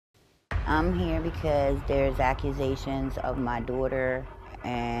I'm here because there's accusations of my daughter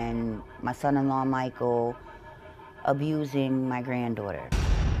and my son-in-law Michael abusing my granddaughter.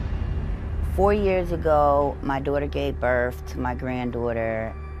 4 years ago, my daughter gave birth to my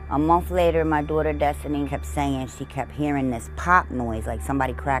granddaughter. A month later, my daughter Destiny kept saying she kept hearing this pop noise, like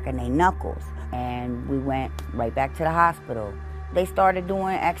somebody cracking their knuckles. And we went right back to the hospital. They started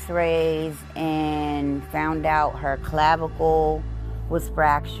doing x-rays and found out her clavicle was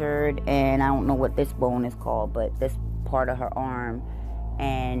fractured, and I don't know what this bone is called, but this part of her arm.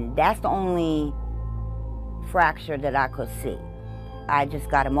 And that's the only fracture that I could see. I just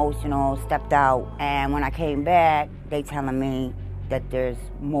got emotional, stepped out, and when I came back, they telling me that there's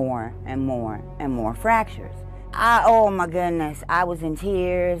more and more and more fractures. Oh my goodness, I was in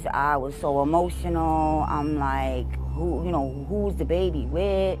tears. I was so emotional. I'm like, who's the baby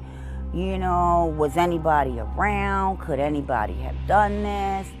with? Was anybody around? Could anybody have done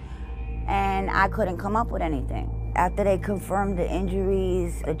this? And I couldn't come up with anything. After they confirmed the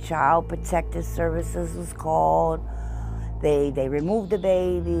injuries, the Child Protective Services was called. They removed the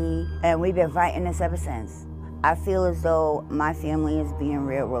baby, and we've been fighting this ever since. I feel as though my family is being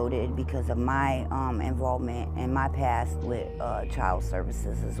railroaded because of my involvement in my past with child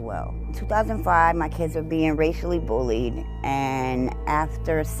services as well. In 2005, my kids are being racially bullied, and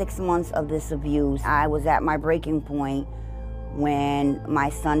after 6 months of this abuse, I was at my breaking point when my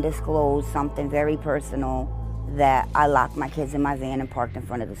son disclosed something very personal, that I locked my kids in my van and parked in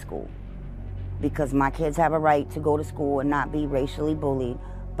front of the school. Because my kids have a right to go to school and not be racially bullied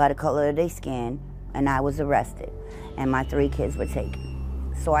by the color of their skin, and I was arrested, and my 3 kids were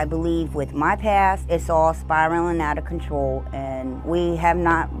taken. So I believe with my past, it's all spiraling out of control, and we have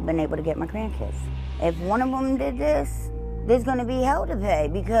not been able to get my grandkids. If one of them did this, there's gonna be hell to pay,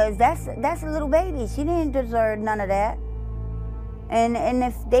 because that's a little baby. She didn't deserve none of that. And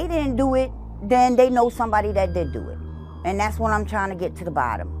if they didn't do it, then they know somebody that did do it. And that's what I'm trying to get to the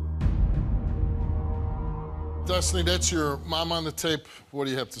bottom. Destiny, that's your mom on the tape. What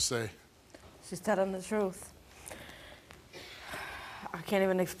do you have to say? She's telling the truth. I can't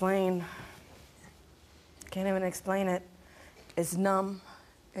even explain it. It's numb.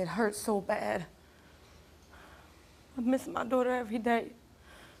 It hurts so bad. I miss my daughter every day.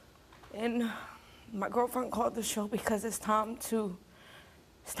 And my girlfriend called the show because it's time to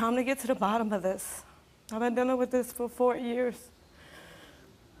get to the bottom of this. I've been dealing with this for 4 years.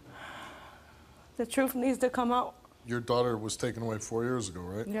 The truth needs to come out. Your daughter was taken away 4 years ago,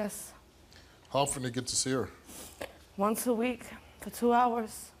 right? Yes. How often do you get to see her? Once a week for 2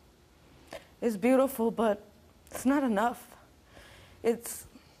 hours. It's beautiful, but it's not enough. It's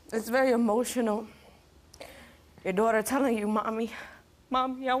very emotional. Your daughter telling you, Mommy,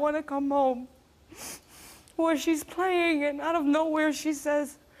 I want to come home. Or she's playing, and out of nowhere she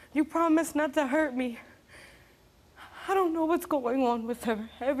says, you promised not to hurt me. I don't know what's going on with her.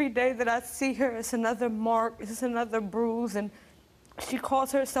 Every day that I see her, it's another mark, it's another bruise, and she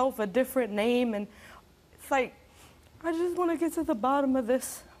calls herself a different name, and it's like, I just want to get to the bottom of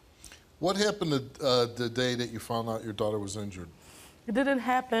this. What happened the day that you found out your daughter was injured? It didn't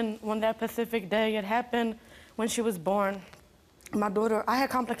happen on that specific day. It happened when she was born. My daughter, I had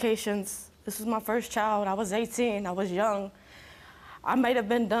complications. This was my first child. I was 18, I was young. I might have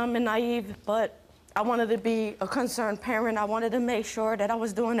been dumb and naive, but I wanted to be a concerned parent. I wanted to make sure that I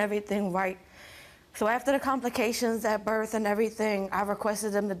was doing everything right. So after the complications at birth and everything, I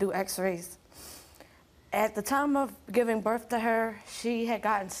requested them to do x-rays. At the time of giving birth to her, she had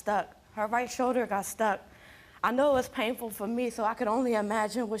gotten stuck. Her right shoulder got stuck. I know it was painful for me, so I could only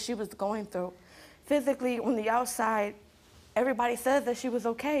imagine what she was going through. Physically, on the outside, everybody says that she was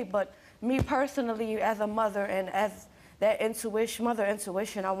okay, but me personally, as a mother and as that mother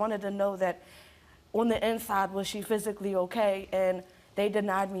intuition, I wanted to know that on the inside, was she physically okay? And they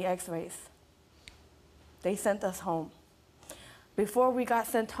denied me x-rays. They sent us home. Before we got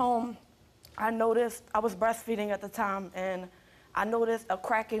sent home, I noticed, I was breastfeeding at the time, and I noticed a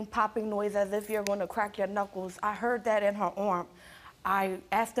cracking, popping noise as if you're gonna crack your knuckles. I heard that in her arm. I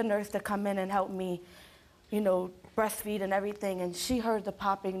asked the nurse to come in and help me, breastfeed and everything, and she heard the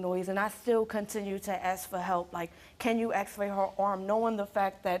popping noise, and I still continued to ask for help, like, can you x-ray her arm, knowing the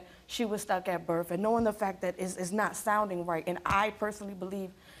fact that she was stuck at birth and knowing the fact that it's not sounding right, and I personally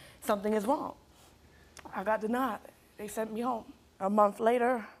believe something is wrong. I got denied. They sent me home. A month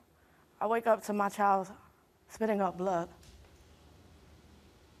later, I wake up to my child spitting up blood.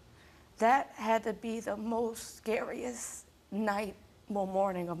 That had to be the most scariest night or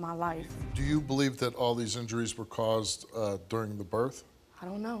morning of my life. Do you believe that all these injuries were caused during the birth? I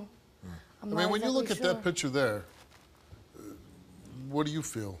don't know. I mean, when you look at that picture there, what do you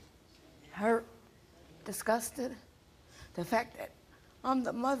feel? hurt, disgusted. The fact that I'm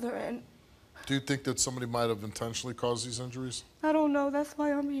the mother and Do you think that somebody might have intentionally caused these injuries? I don't know, that's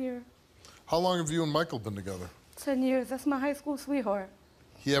why I'm here. How long have you and Michael been together? 10 years, that's my high school sweetheart.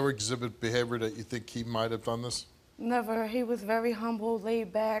 He ever exhibit behavior that you think he might have done this? Never, he was very humble,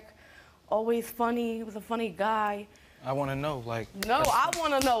 laid back, always funny, he was a funny guy. I want to know, like... No, I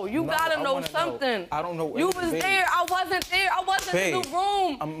want to know. You gotta know something. I don't know. You was there, I wasn't there, I wasn't in the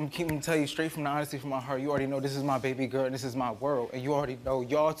room. I'm gonna tell you straight from the honesty from my heart. You already know this is my baby girl and this is my world. And you already know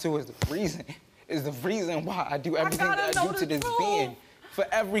y'all two is the reason why I do everything that I do to this being. For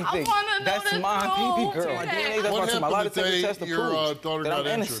everything. That's my baby girl. My DNA, that's what happened happened the day your daughter got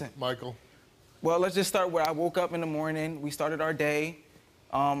injured, innocent. Michael? Well, let's just start where I woke up in the morning. We started our day.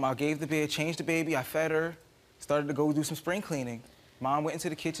 I gave the baby, changed the baby, I fed her. Started to go do some spring cleaning. Mom went into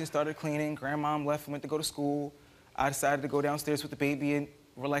the kitchen, started cleaning. Grandmom left and went to go to school. I decided to go downstairs with the baby and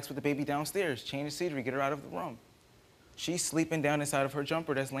relax with the baby downstairs, change the scenery, get her out of the room. She's sleeping down inside of her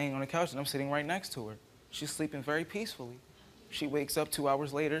jumper that's laying on the couch and I'm sitting right next to her. She's sleeping very peacefully. She wakes up 2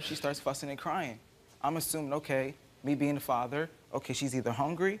 hours later, she starts fussing and crying. I'm assuming, okay, me being the father, okay, she's either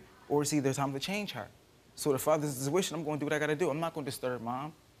hungry or it's either time to change her. So the father's wishing, I'm gonna do what I gotta do. I'm not gonna disturb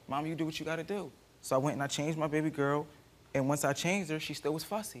Mom. Mom, you do what you gotta do. So I went and I changed my baby girl, and once I changed her, she still was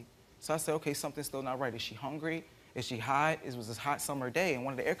fussy. So I said, okay, something's still not right. Is she hungry? Is she hot? It was this hot summer day, and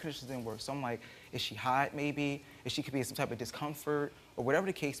one of the air conditioners didn't work. So I'm like, is she hot maybe? Is she could be in some type of discomfort, or whatever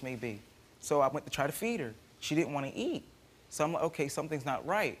the case may be. So I went to try to feed her. She didn't want to eat. So I'm like, okay, something's not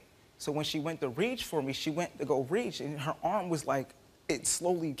right. So when she went to reach for me, she went to go reach, and her arm was like, it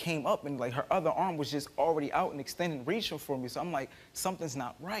slowly came up, and like her other arm was just already out and extending, reaching for me. So I'm like, something's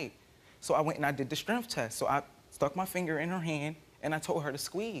not right. So I went and I did the strength test. So I stuck my finger in her hand and I told her to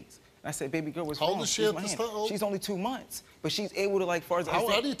squeeze. And I said, baby girl, what's wrong? How old is she at this time? She's only 2 months, but she's able to, like, far as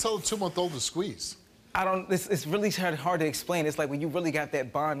how do you tell a 2-month-old to squeeze? I don't, it's really hard to explain. It's like when you really got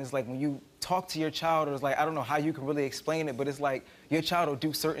that bond, it's like when you talk to your child, or it's like, I don't know how you can really explain it, but it's like your child will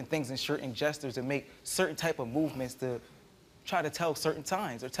do certain things and certain gestures and make certain type of movements to try to tell certain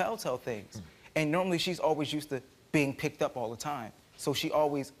signs or telltale things. And normally she's always used to being picked up all the time. So she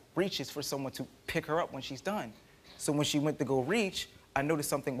always reaches for someone to pick her up when she's done. So when she went to go reach, I noticed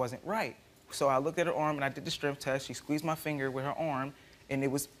something wasn't right. So I looked at her arm and I did the strength test. She squeezed my finger with her arm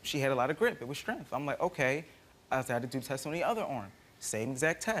and she had a lot of grip. It was strength. I'm like, okay. I had to do the test on the other arm. Same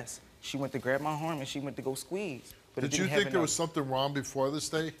exact test. She went to grab my arm and she went to go squeeze. But did you think there was something wrong before this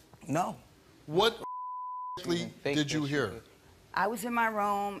day? No. What did you hear? I was in my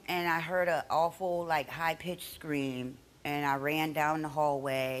room and I heard an awful, like, high-pitched scream. And I ran down the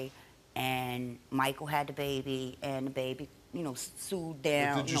hallway, and Michael had the baby, and the baby, you know, soothed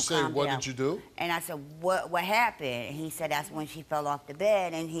down. What did you say? What did you do? And I said, what happened? And he said that's when she fell off the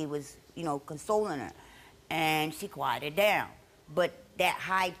bed, and he was, you know, consoling her. And she quieted down. But that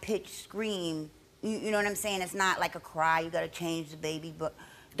high-pitched scream, you know what I'm saying? It's not like a cry. You got to change the baby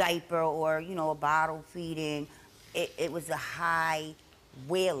diaper or, you know, a bottle feeding. It was a high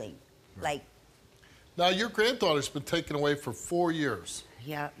wailing, like. Now, your granddaughter's been taken away for 4 years.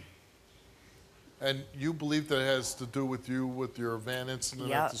 Yep. And you believe that has to do with you, with your van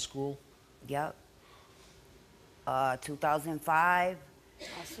incident at the school? Yep. 2005.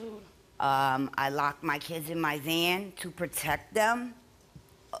 I locked my kids in my van to protect them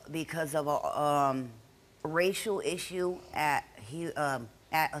because of a racial issue at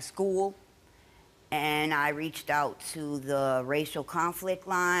a school. And I reached out to the racial conflict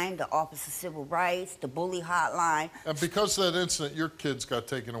line, the Office of Civil Rights, the bully hotline. And because of that incident, your kids got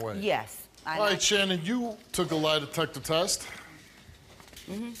taken away? Yes. All right, Shannon, you took a lie detector test.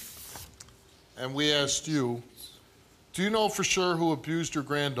 Mm-hmm. And we asked you, do you know for sure who abused your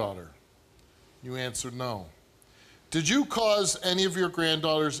granddaughter? You answered no. Did you cause any of your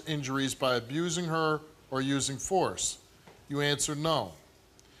granddaughter's injuries by abusing her or using force? You answered no.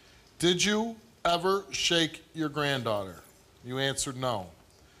 Did you ever shake your granddaughter? You answered no.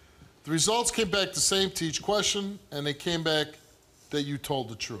 The results came back the same to each question, and they came back that you told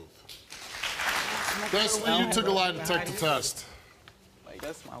the truth. Destiny, you took a lie detector test. Like,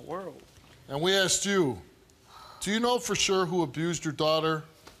 that's my world. And we asked you, do you know for sure who abused your daughter?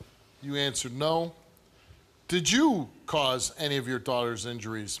 You answered no. Did you cause any of your daughter's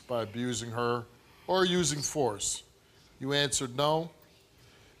injuries by abusing her or using force? You answered no.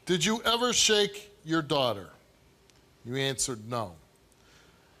 Did you ever shake your daughter? You answered no.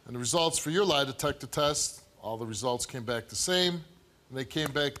 And the results for your lie detector test, all the results came back the same, and they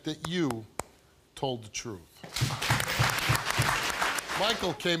came back that you told the truth.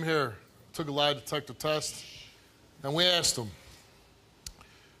 Michael came here, took a lie detector test, and we asked him,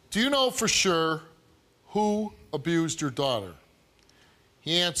 Do you know for sure who abused your daughter?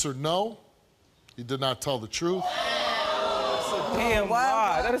 He answered no. He did not tell the truth. That's a damn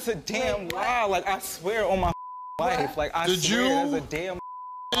lie. That is a damn lie. Like, I swear on my life. Like, I swear that's a damn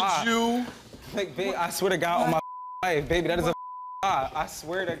lie. Did you? Like, babe, I swear to God on my life. Baby, that is a lie. I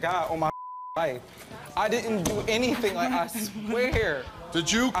swear to God on my life. I didn't do anything. Like, I swear. Did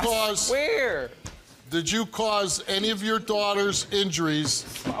you cause? I swear. Did you cause any of your daughter's injuries?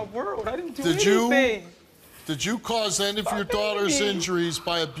 It's my world. I didn't do anything. Did you cause any of your daughter's injuries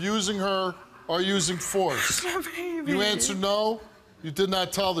by abusing her or using force? My baby. You answered no. You did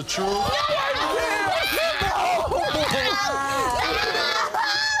not tell the truth.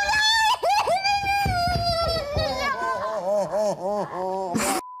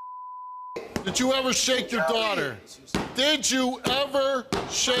 Did you ever shake your daughter? Did you ever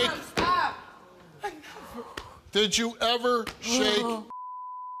shake? Did you ever shake?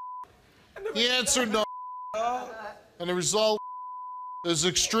 He answered no. And the result is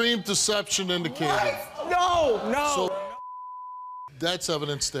extreme deception indicated. No. So that's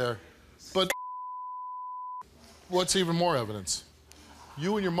evidence there. But what's even more evidence?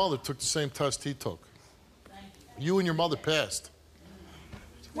 You and your mother took the same test he took. You and your mother passed.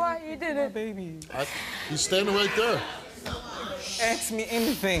 Why you did it? Baby. He's standing right there. Ask me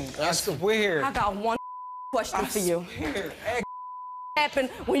anything. Ask him. I swear. I got one question for you. Swear. What happened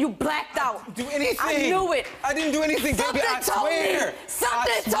when you blacked out? Do anything. I knew it. I didn't do anything, baby. I swear.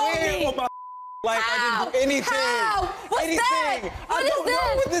 Something told me. On my life, I didn't do anything. How? What's that? I don't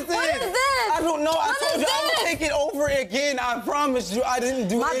know what this is. What is this? I don't know. I What told is you I would this? take it over again. I promise you, I didn't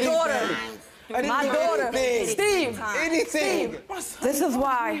do My anything. daughter. I didn't My do daughter. anything. Steve. Anything. This is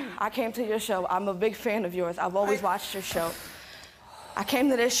why I came to your show. I'm a big fan of yours. I've always watched your show. I came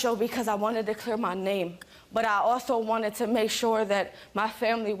to this show because I wanted to clear my name, but I also wanted to make sure that my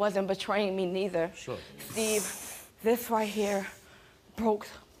family wasn't betraying me neither. Sure. Steve, this right here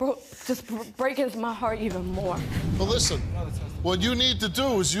just breaks my heart even more. But listen, what you need to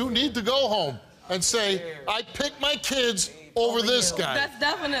do is you need to go home and say, I picked my kids over this guy. That's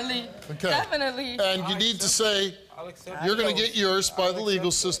definitely. And you need to say, you're going to get yours by the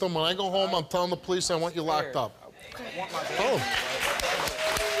legal system. When I go home, I'm telling the police I want you locked up. Tell them.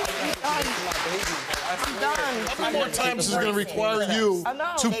 I'm done. How many more times is it going to require you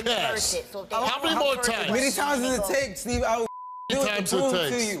to pass? How many more times? How many times does it take, Steve? I will do it to prove it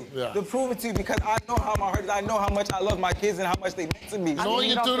to you. Yeah. To prove it to you because I know how my heart is. I know how much I love my kids and how much they meant to me. You know what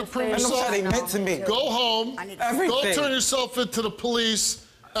you do to prove I know yourself? how they meant to me. Go home, Everything. go turn yourself into the police,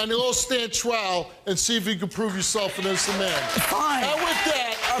 and go stand trial and see if you can prove yourself an innocent man. Fine. And with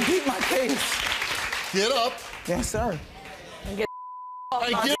that, I'll beat my case. get up Yes, sir. and get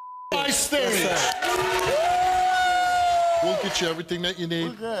my stage. We'll get you everything that you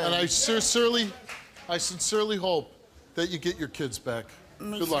need. And I sincerely hope that you get your kids back.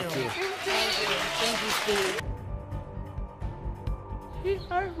 Good luck to you. Thank you, Steve. He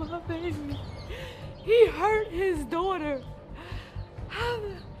hurt my baby. He hurt his daughter.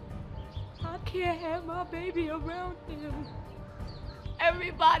 I can't have my baby around him.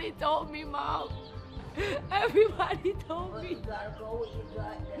 Everybody told me, Mom. Everybody told me.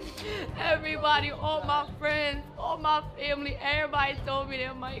 Everybody, all my friends, all my family, everybody told me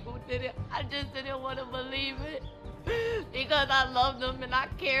that Michael did it. I just didn't want to believe it. Because I loved him and I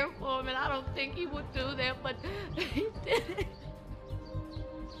cared for him and I don't think he would do that, but he did it.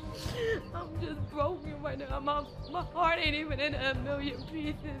 I'm just broken right now. My heart ain't even in a million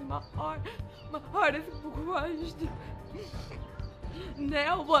pieces. My heart is crushed.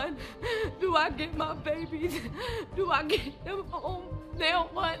 Now what? Do I get my babies? Do I get them home? Now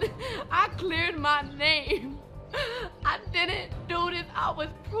what? I cleared my name. I didn't do this. I was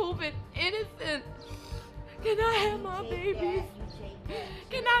proven innocent. Can I have my babies?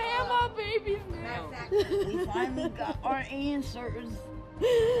 Can I have my babies now? We finally got our answers.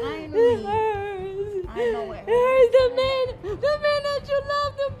 Finally. It hurts. I know it hurts. The man that you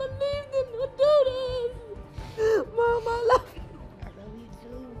loved and believed in will do this. Mom, I love you.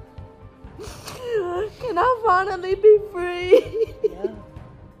 Can I finally be free? Yeah.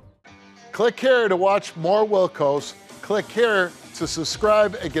 Click here to watch more Wilkos. Click here to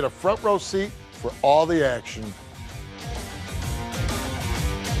subscribe and get a front row seat for all the action.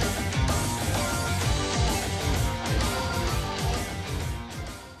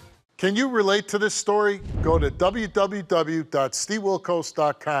 Can you relate to this story? Go to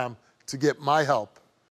www.stevewilkos.com to get my help.